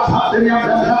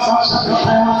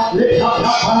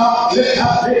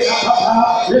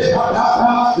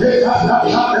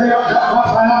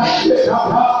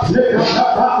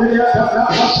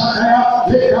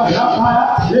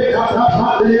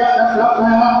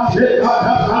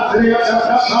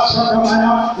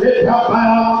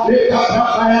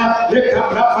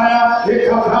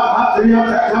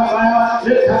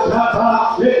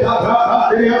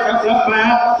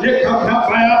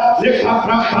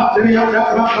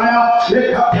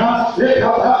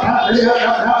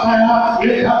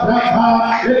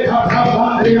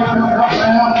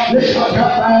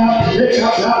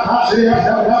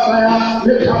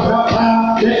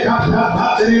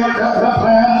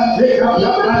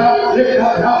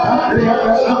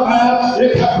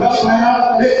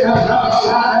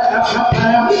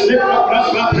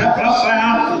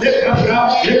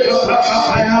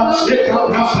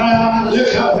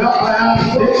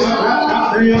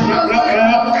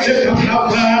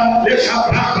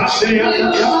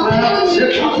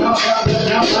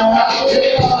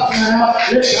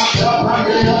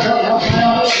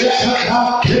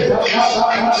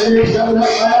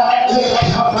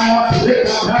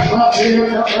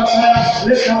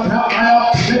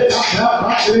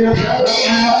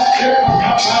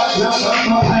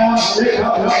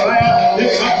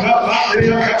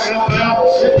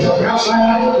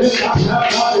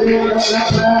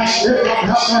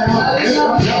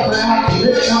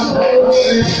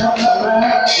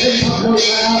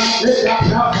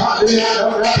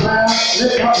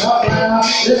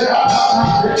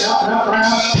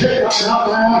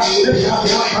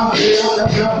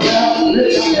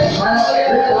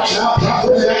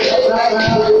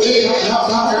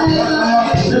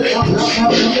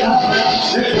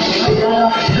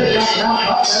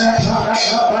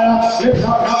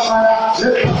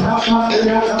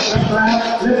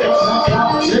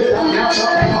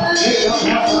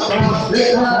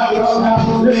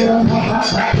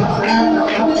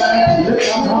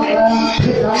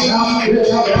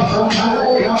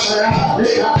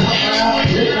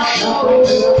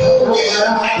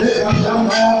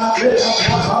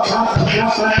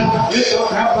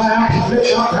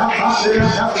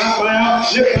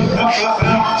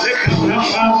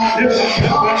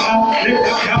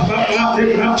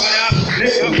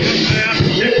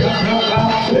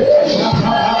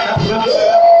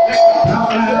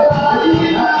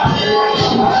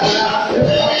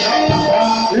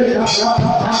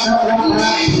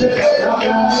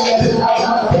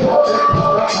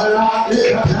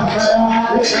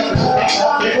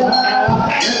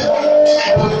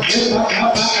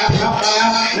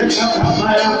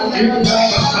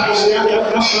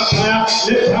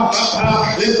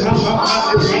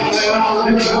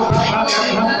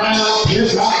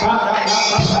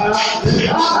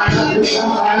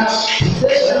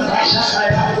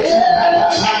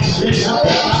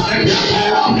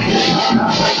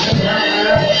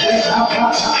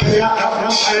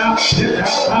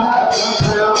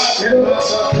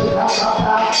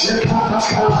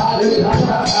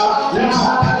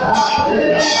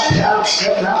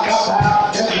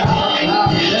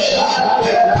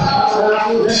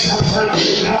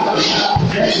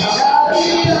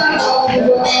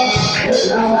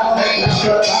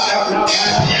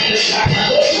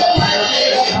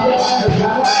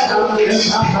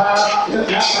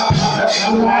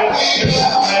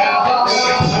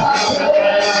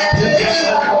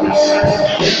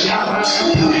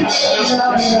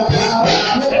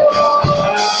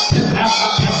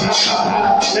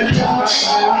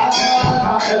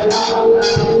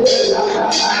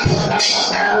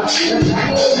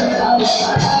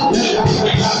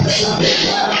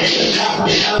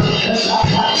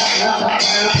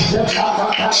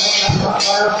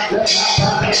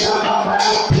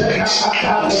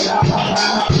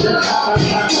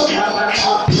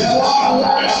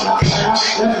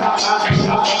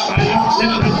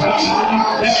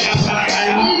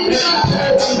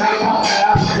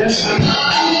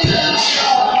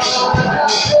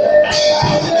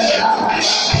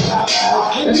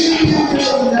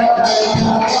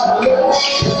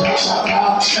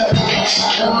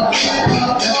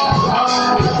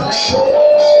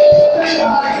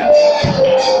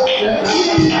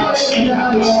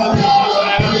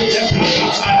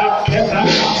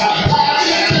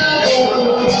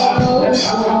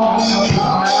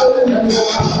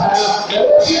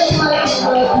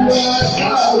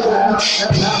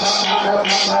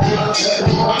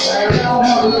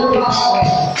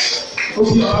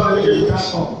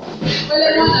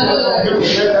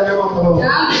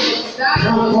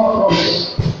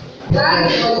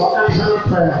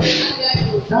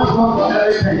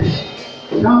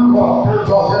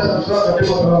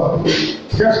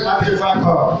 Just magnify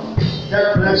God.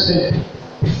 Just bless Him.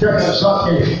 Just exalt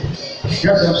Him.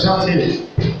 Just exalt Him.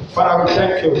 Father, we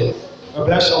thank you. We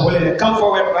bless your holy name. Come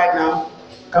forward right now.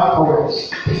 Come forward.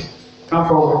 Come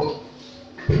forward.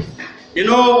 You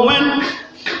know, when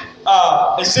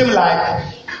it seems like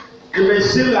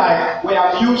we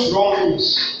have used wrong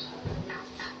things.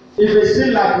 If it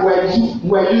seems like we're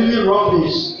using wrong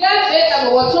things. The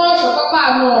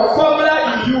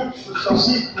formula you use to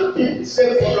succeed will be the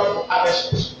same formula for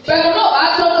others.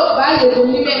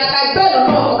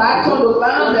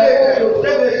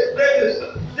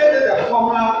 This is the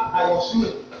formula I was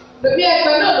using.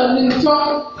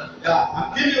 Yeah,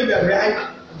 I'm giving you the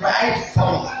right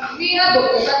formula.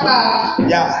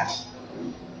 Yeah.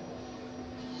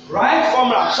 Right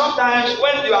formula. Sometimes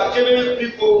when you are giving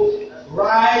people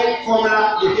right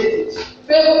formula, they hate it.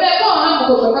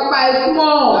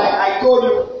 Like I told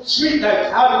you, sweet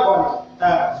things, how do you call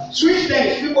it? Sweet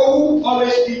things, people who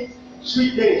always eat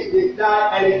sweet things, they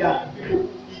die early than people who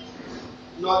eat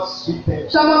not sweet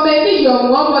things.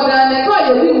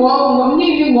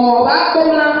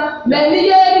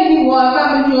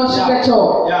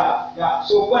 Yeah.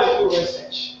 So go and do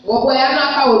research.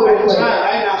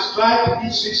 Try to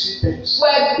eat sweet things.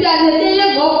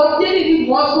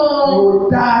 You will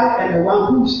die, and the one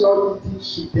who is not eating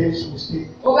sweet things will stay.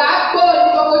 But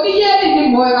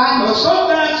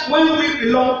sometimes when we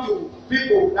belong to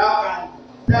people that can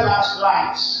tell us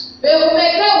lies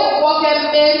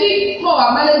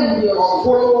or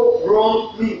follow wrong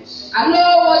means,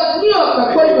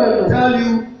 tell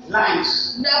you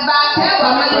lies,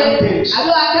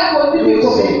 you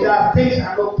will see that things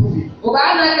are not proven.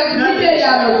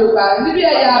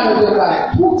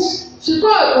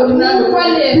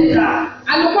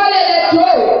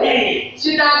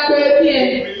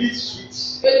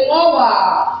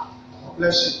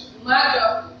 Bless you.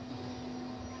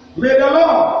 May the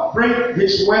Lord bring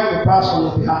His word to pass on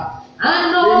your behalf.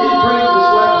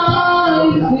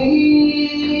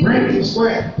 Bring His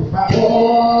word to pass on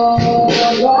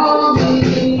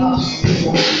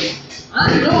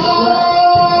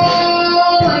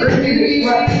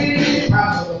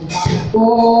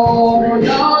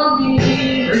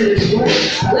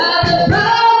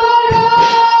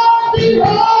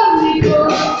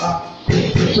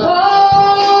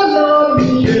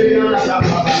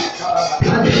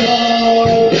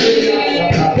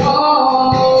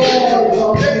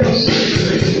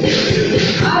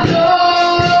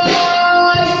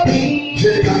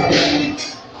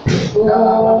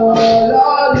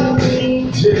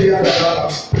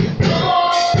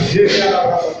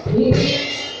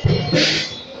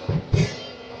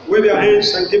Wave your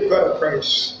hands and give God a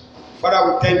praise.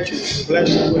 Father, we thank you. Bless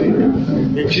you.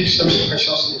 In Jesus'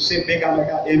 precious name. Say big and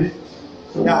mega amen.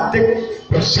 Now take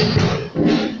your seat.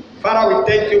 Father, we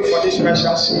thank you for this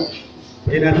precious seat.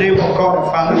 In the name of God the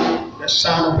Father, the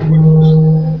Son, and the Holy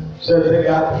Ghost. Say big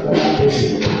and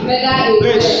mega amen.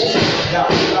 Please.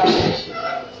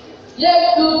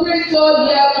 Yesu Kristo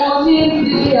yẹ kò ní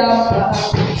ti àpá,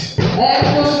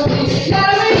 ẹ̀kọ́ ti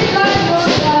yẹrí lọ́wọ́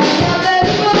ìyàwó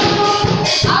ẹ̀fọ́,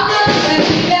 àmọ́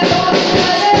ẹ̀jẹ̀ wọ́n ṣe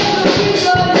Yesu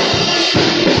Kristo yẹ kò ní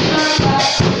ti àpá,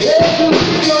 Yesu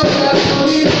Kristo yẹ kò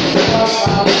ní ti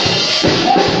àpá,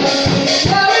 ẹ̀kọ́ ti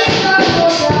yẹrí lọ́wọ́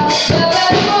ìyàwó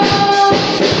ẹ̀fọ́,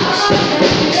 àmọ́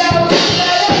ẹ̀jẹ̀ wọ́n ṣe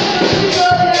Yesu Kristo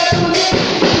yẹ kò ní ti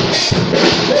àpá,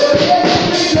 Yesu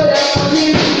Kristo yẹ kò ní ti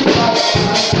àpá.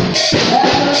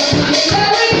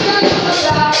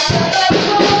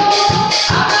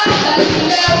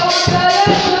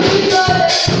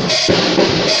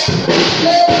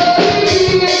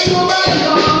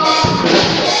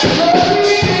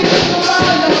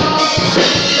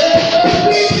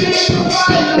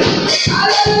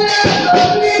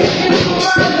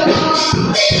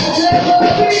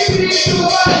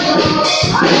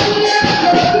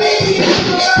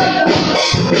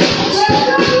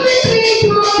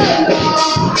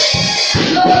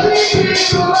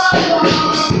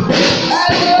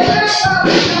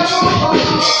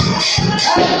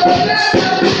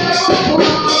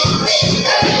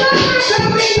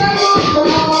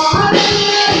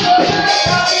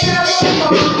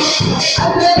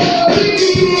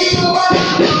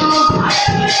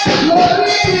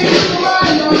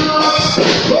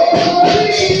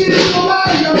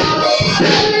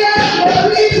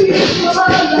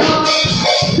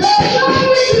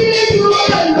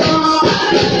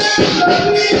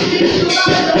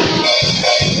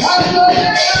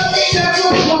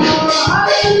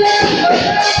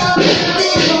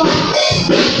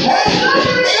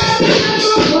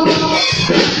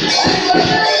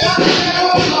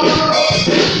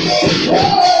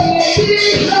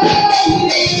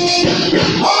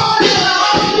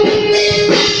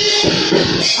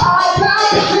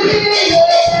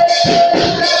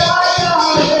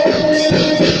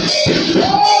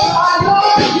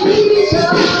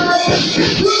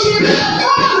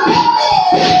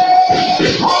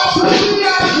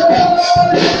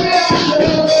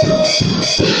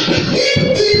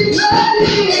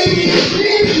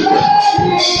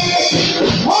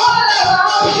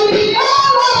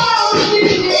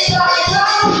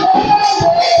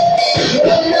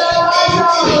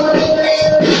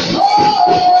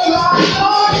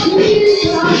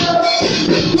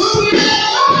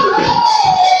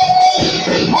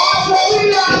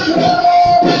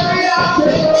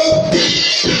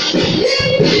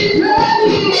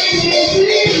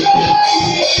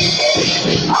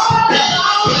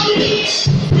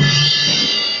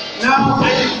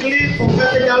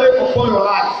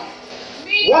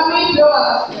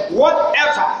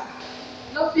 Whatever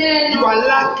you are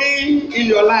lacking in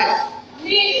your life,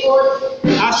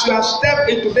 as you have stepped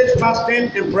into this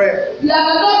fasting and prayer, may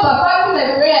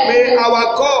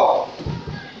our God,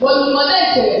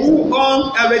 who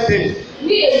owns everything,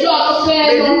 may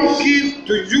He give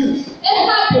to you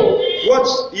what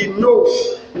He knows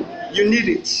you need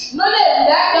it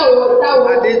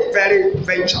at this very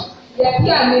venture.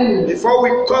 Before we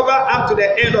cover up to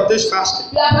the end of this fasting,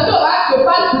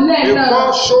 may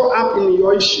God show up in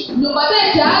your issue.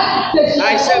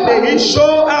 I said, may He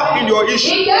show up in your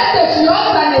issue.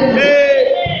 May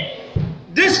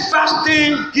this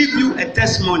fasting give you a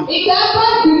testimony.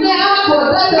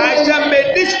 I said,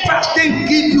 may this fasting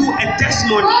give you a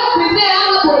testimony.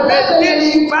 May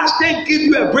this fasting give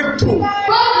you a breakthrough.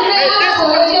 May this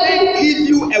fasting give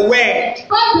you a word.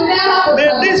 May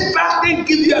this fasting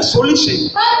give you a solution.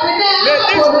 May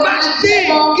this fasting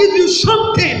give you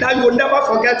something that you will never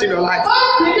forget in your life.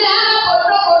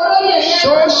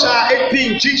 So shall it be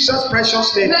in Jesus'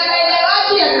 precious name. Can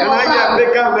I get a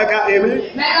bigger, mega amen?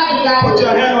 Put your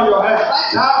hand on your head.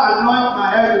 Now anoint my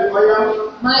head with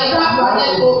oil.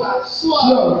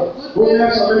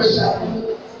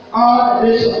 All the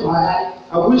days of my life,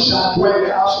 and we shall dwell in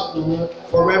the house of the Lord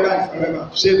forever and forever.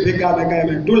 Say bigger, mega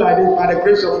amen. Do like this by the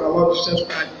grace of our Lord Jesus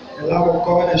Christ, the love of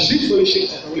God, and sweet fellowship of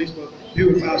the Holy Spirit. Be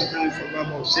with us now and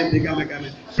forevermore. Say bigger, mega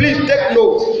amen. Please take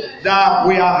note that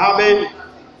we are having.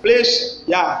 Please,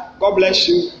 yeah, God bless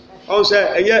you. On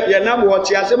say, yeah, number what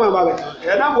you are saying, my mother.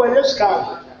 Yeah, number one, yes,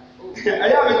 car. I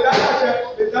have a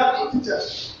that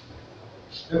teachers.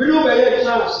 The video by your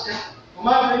chance.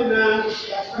 When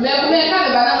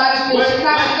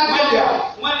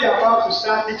they are about to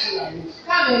start teaching like this,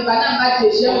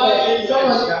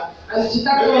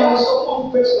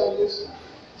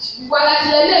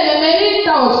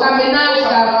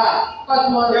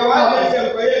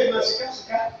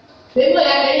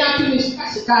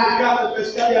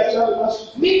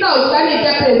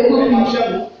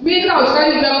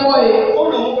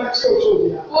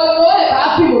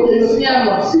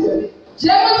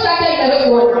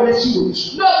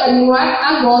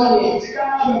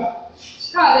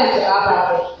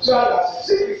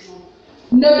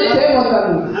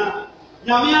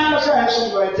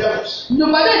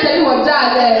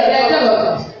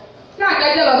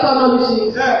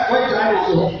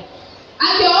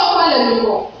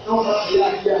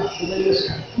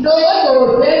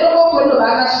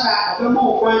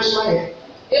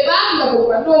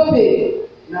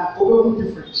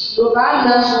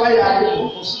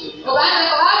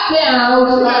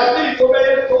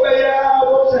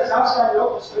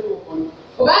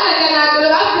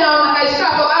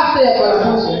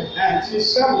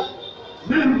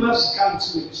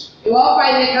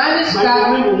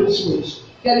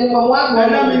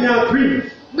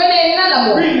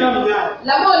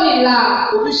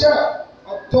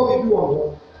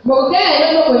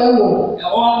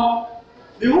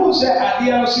 the rules say at the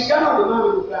end of the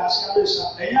man with glass,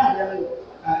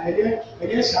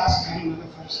 against us,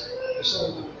 so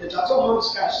it's all one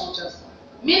sky, so just.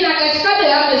 Me na keskade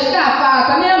ya meskafa,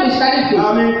 kama ya meskade.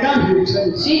 Amen. Can't be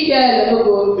said. She can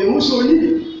go. The who so need.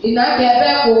 Ina ke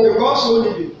be ko. The God so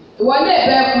need. Wọ́n lè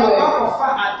bẹ́ẹ̀ kú ẹ̀. Àbá kọ̀fà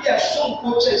àdé ẹ̀sọ́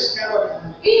nkọ́chẹ́ ìsìkárọ̀ rẹ̀.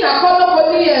 Ìyá kọ́lọ́ kọ́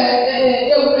ní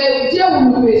ẹ̀ẹ́dẹ́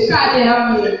wùwù ìsìkáàdé ha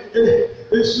mi.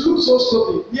 Èsù so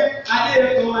stupid. Ní adé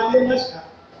ẹ̀tọ́ adé mẹ́sìká.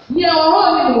 Ní ọ̀hún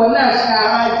ni wọ́n náà ṣá.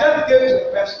 I just gave to the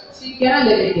person. Sì kí á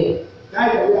lè dè.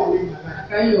 That's the way I live my life.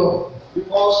 Àkànyọ̀.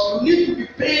 Because you need to be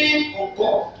paying on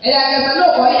God. Ẹ̀yà kẹfẹ́ náà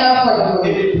kọ́ yẹn àfọ̀dọ̀.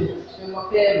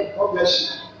 God bless you.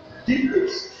 Deep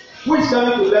place. Who is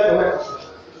coming to learn the word?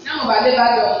 Náà mo bá dé bá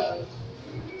dọ̀.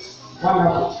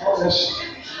 Wonderful. God bless you.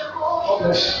 God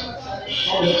bless you.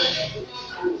 God bless you.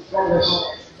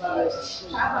 God bless you.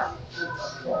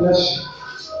 God bless you.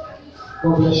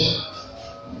 God bless you.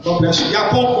 God bless you.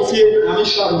 Yapon Kofi,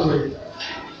 Namisha Rowe.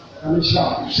 Namisha.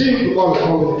 Sing to God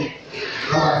for me.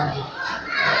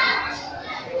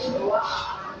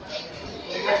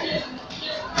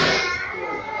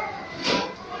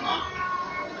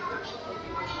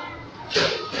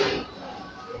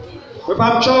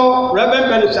 Reverend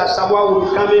Minister Asamoah will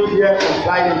be coming here on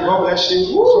Friday. God bless you.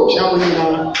 So shall we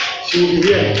now? She will be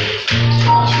here. She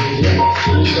will be here.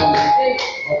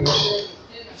 God bless you.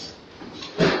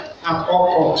 At all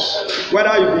costs.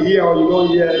 Whether you be here or you don't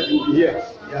hear, you will be here.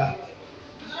 Yeah.